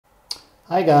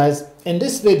Hi guys, in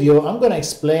this video I'm going to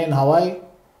explain how I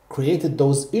created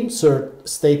those insert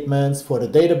statements for the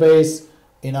database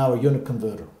in our unit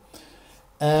converter.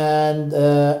 And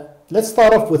let's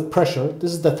start off with pressure.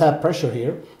 This is the tab pressure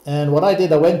here, and what I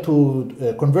did, I went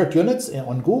to convert units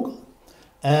on Google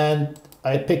and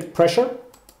I picked pressure,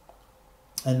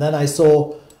 and then I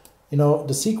saw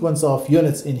the sequence of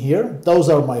units in here. Those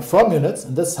are my from units,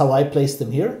 and that's how I placed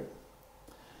them here.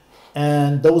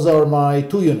 And those are my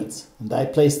 2 units, and I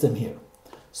placed them here.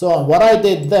 So what I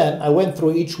did then, I went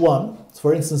through each one.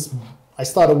 For instance, I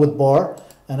started with bar,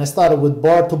 and I started with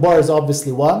bar to bar is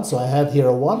obviously 1, so I had here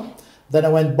a 1. Then I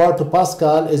went bar to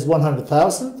Pascal is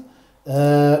 100,000,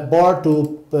 bar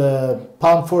to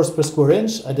pound force per square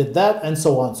inch, I did that, and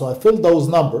so on. So I filled those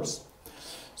numbers.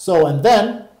 So, and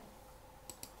then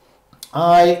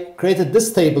I created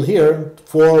this table here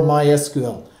for my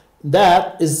SQL.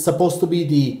 That is supposed to be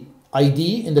the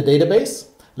ID in the database.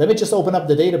 Let me just open up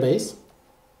the database.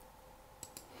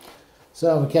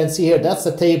 So we can see here, that's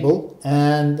the table,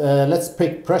 and let's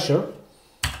pick pressure.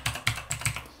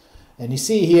 And you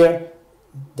see here,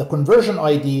 the conversion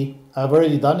ID, I've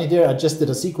already done it here. I just did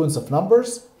a sequence of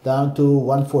numbers down to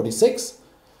 146.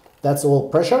 That's all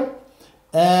pressure.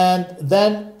 And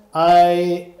then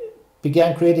I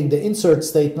began creating the insert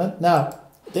statement. Now,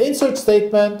 the insert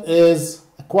statement is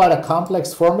quite a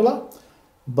complex formula,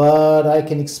 but I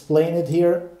can explain it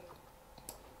here.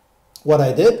 What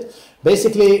I did,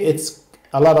 basically, it's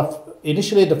a lot of,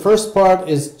 initially the first part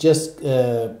is just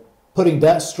putting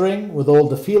that string with all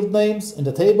the field names in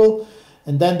the table,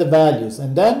 and then the values.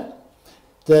 And then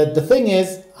the thing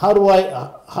is, how do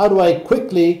I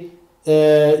quickly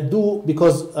do,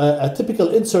 because a typical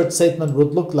insert statement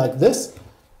would look like this.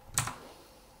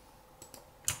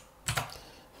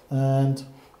 And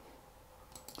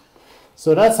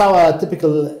so that's how a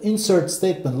typical insert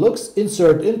statement looks.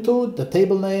 Insert into the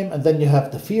table name, and then you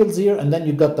have the fields here, and then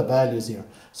you got the values here.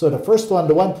 So the first one,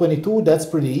 the 122, that's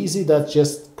pretty easy. That's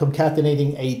just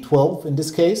concatenating a 12 in this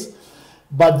case.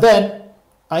 But then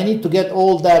I need to get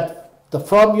all that, the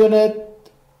from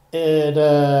unit,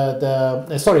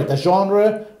 the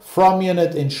genre, from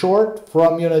unit in short,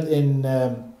 from unit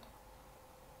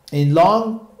in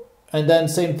long, and then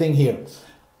same thing here.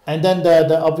 And then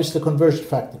the obviously conversion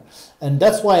factor. And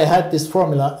that's why I had this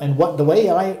formula. And the way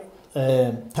I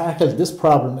tackled this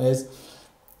problem is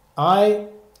I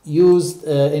used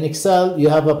in Excel, you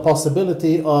have a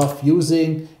possibility of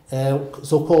using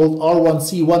so-called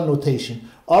R1C1 notation.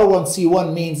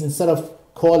 R1C1 means instead of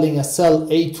calling a cell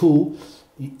A2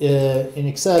 in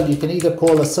Excel, you can either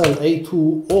call a cell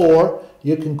A2 or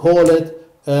you can call it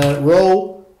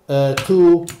row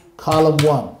 2 column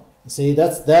 1. See,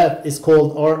 that is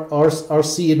called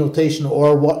RC notation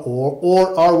or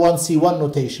R1C1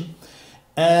 notation.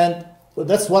 And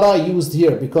that's what I used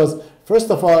here, because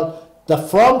first of all, the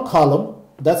from column,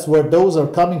 that's where those are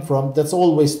coming from, that's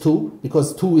always 2,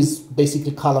 because 2 is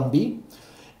basically column B.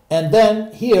 And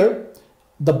then here,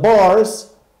 the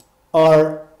bars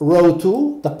are row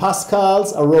 2, the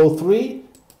Pascals are row 3,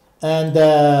 and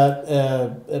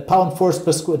pound force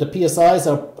per square, the PSIs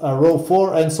are row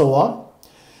 4, and so on.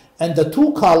 And the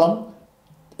 2 column,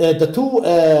 the 2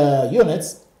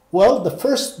 units, well,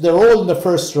 they're all in the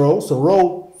first row,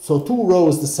 so 2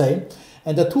 rows the same,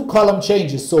 and the 2 column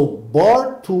changes. So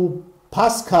bar to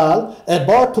Pascal,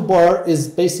 bar to bar is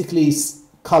basically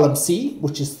column C,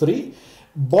 which is 3.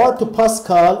 Bar to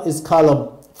Pascal is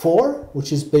column 4,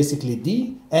 which is basically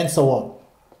D, and so on.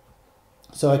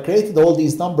 So I created all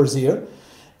these numbers here,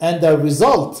 and the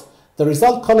result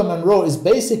column and row is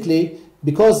basically,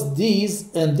 because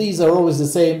these and these are always the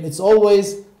same, it's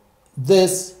always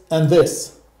this and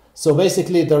this. So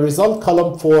basically the result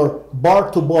column for bar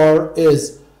to bar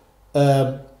is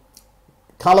column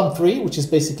 3, which is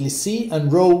basically C,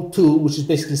 and row 2, which is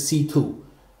basically C2.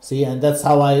 See, and that's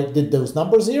how I did those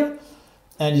numbers here.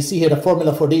 And you see here the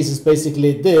formula for these is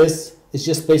basically, this is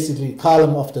just basically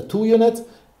column of the 2 unit,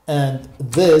 and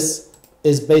this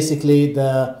is basically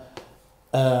the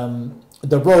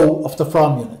row of the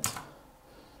from unit.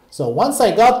 So once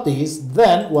I got these,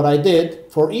 then what I did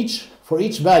for each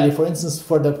value, for instance,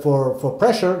 for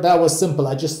pressure, that was simple.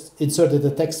 I just inserted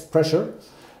the text pressure,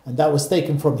 and that was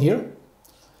taken from here.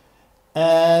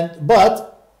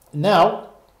 But now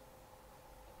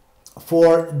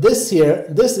for this here,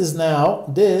 this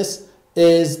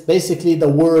is basically the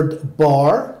word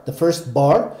bar, the first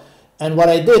bar. And what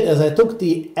I did is I took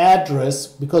the address,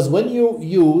 because when you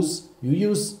use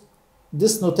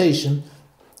this notation.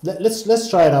 Let's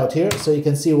try it out here so you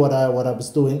can see what I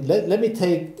was doing. Let me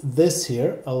take this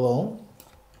here alone,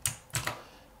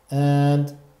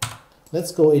 and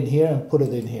let's go in here and put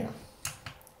it in here.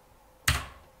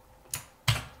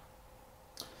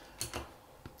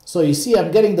 So you see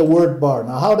I'm getting the word bar.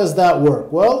 Now how does that work?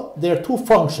 Well, there are two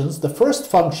functions. The first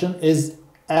function is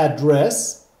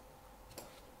address.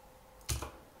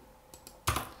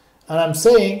 And I'm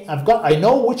saying I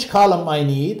know which column I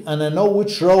need and I know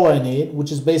which row I need, which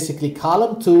is basically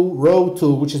column 2, row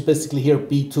 2, which is basically here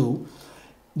B2.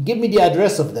 Give me the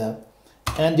address of that.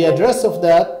 And the address of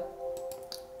that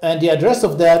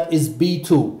is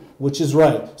B2, which is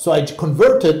right. So I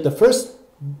converted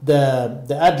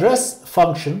the address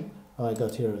function. Oh, I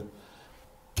got here.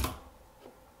 I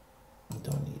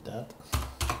don't need that.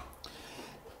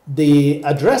 The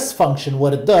address function,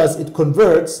 what it does, it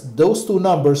converts those two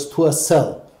numbers to a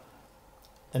cell.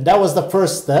 And that was the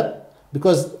first step,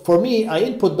 because for me, I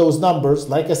input those numbers,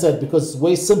 like I said, because it's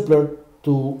way simpler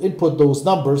to input those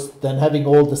numbers than having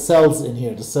all the cells in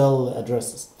here, the cell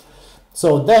addresses.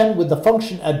 So then with the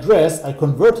function address, I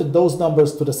converted those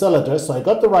numbers to the cell address. So I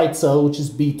got the right cell, which is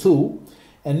B2.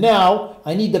 And now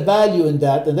I need the value in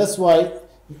that. And that's why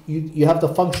you have the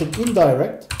function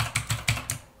indirect.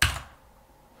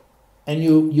 And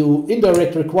you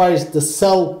indirect requires the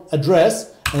cell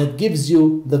address, and it gives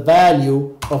you the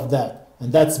value of that.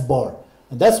 And that's bar.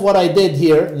 And that's what I did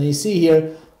here. And you see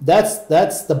here, that's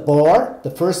the bar, the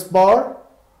first bar.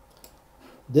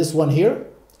 This one here.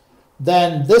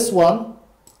 Then this one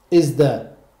is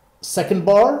the second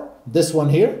bar, this one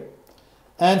here,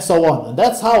 and so on. And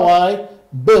that's how I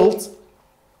built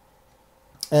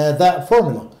that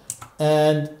formula.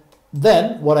 And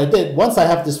then what I did, once I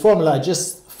have this formula, I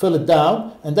just fill it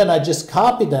down, and then I just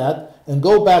copy that and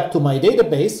go back to my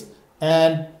database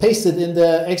and paste it in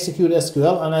the execute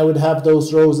SQL, and I would have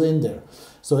those rows in there.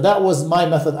 So that was my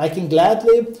method. I can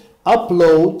gladly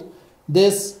upload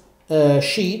this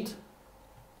sheet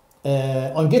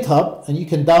on GitHub, and you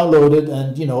can download it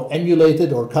and emulate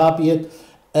it or copy it.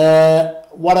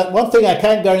 One thing I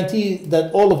can't guarantee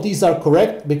that all of these are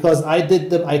correct, because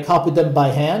I copied them by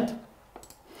hand,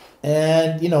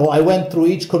 and I went through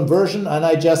each conversion and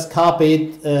I just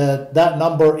copied that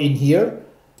number in here,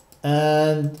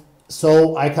 and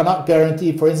so I cannot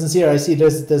guarantee. For instance, here I see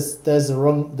there's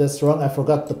wrong. I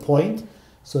forgot the point,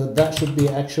 so that should be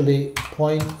actually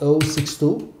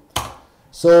 0.062.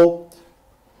 So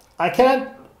I can't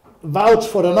vouch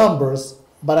for the numbers,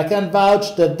 but I can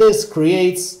vouch that this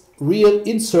creates real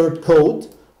insert code,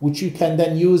 which you can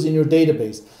then use in your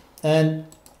database. And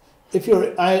if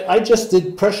I just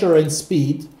did pressure and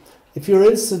speed. If you're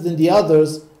interested in the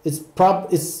others, it's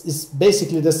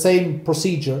basically the same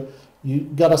procedure. You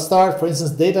gotta start, for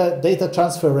instance, data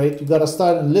transfer rate. You gotta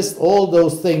start and list all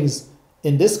those things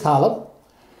in this column,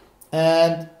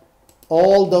 and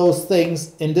all those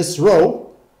things in this row.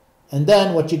 And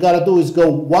then what you got to do is go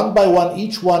one by one,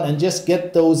 each one, and just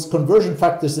get those conversion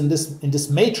factors in this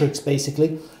matrix,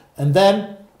 basically. And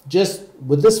then just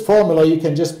with this formula, you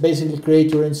can just basically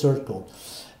create your insert code.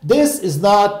 This is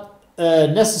not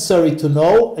necessary to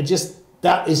know.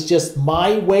 That is just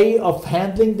my way of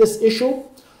handling this issue,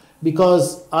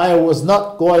 because I was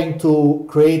not going to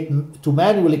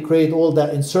manually create all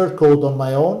that insert code on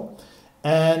my own.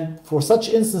 And for such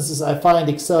instances, I find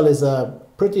Excel is a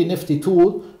pretty nifty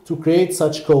tool to create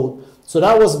such code. So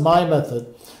that was my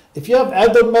method. If you have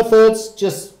other methods,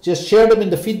 just share them in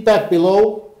the feedback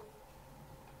below.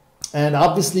 And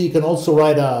obviously you can also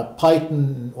write a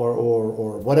Python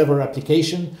or whatever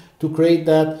application to create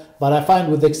that. But I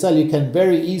find with Excel you can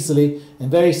very easily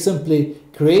and very simply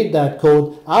create that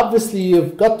code. Obviously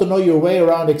you've got to know your way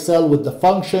around Excel with the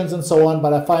functions and so on,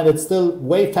 but I find it still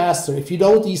way faster. If you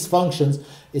know these functions,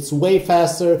 it's way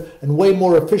faster and way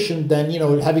more efficient than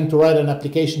having to write an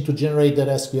application to generate that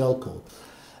SQL code.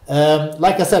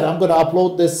 Like I said, I'm going to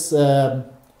upload this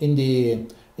in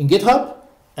GitHub,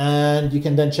 and you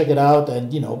can then check it out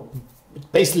and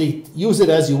basically use it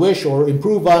as you wish or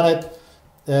improve on it,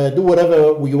 do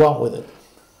whatever you want with it.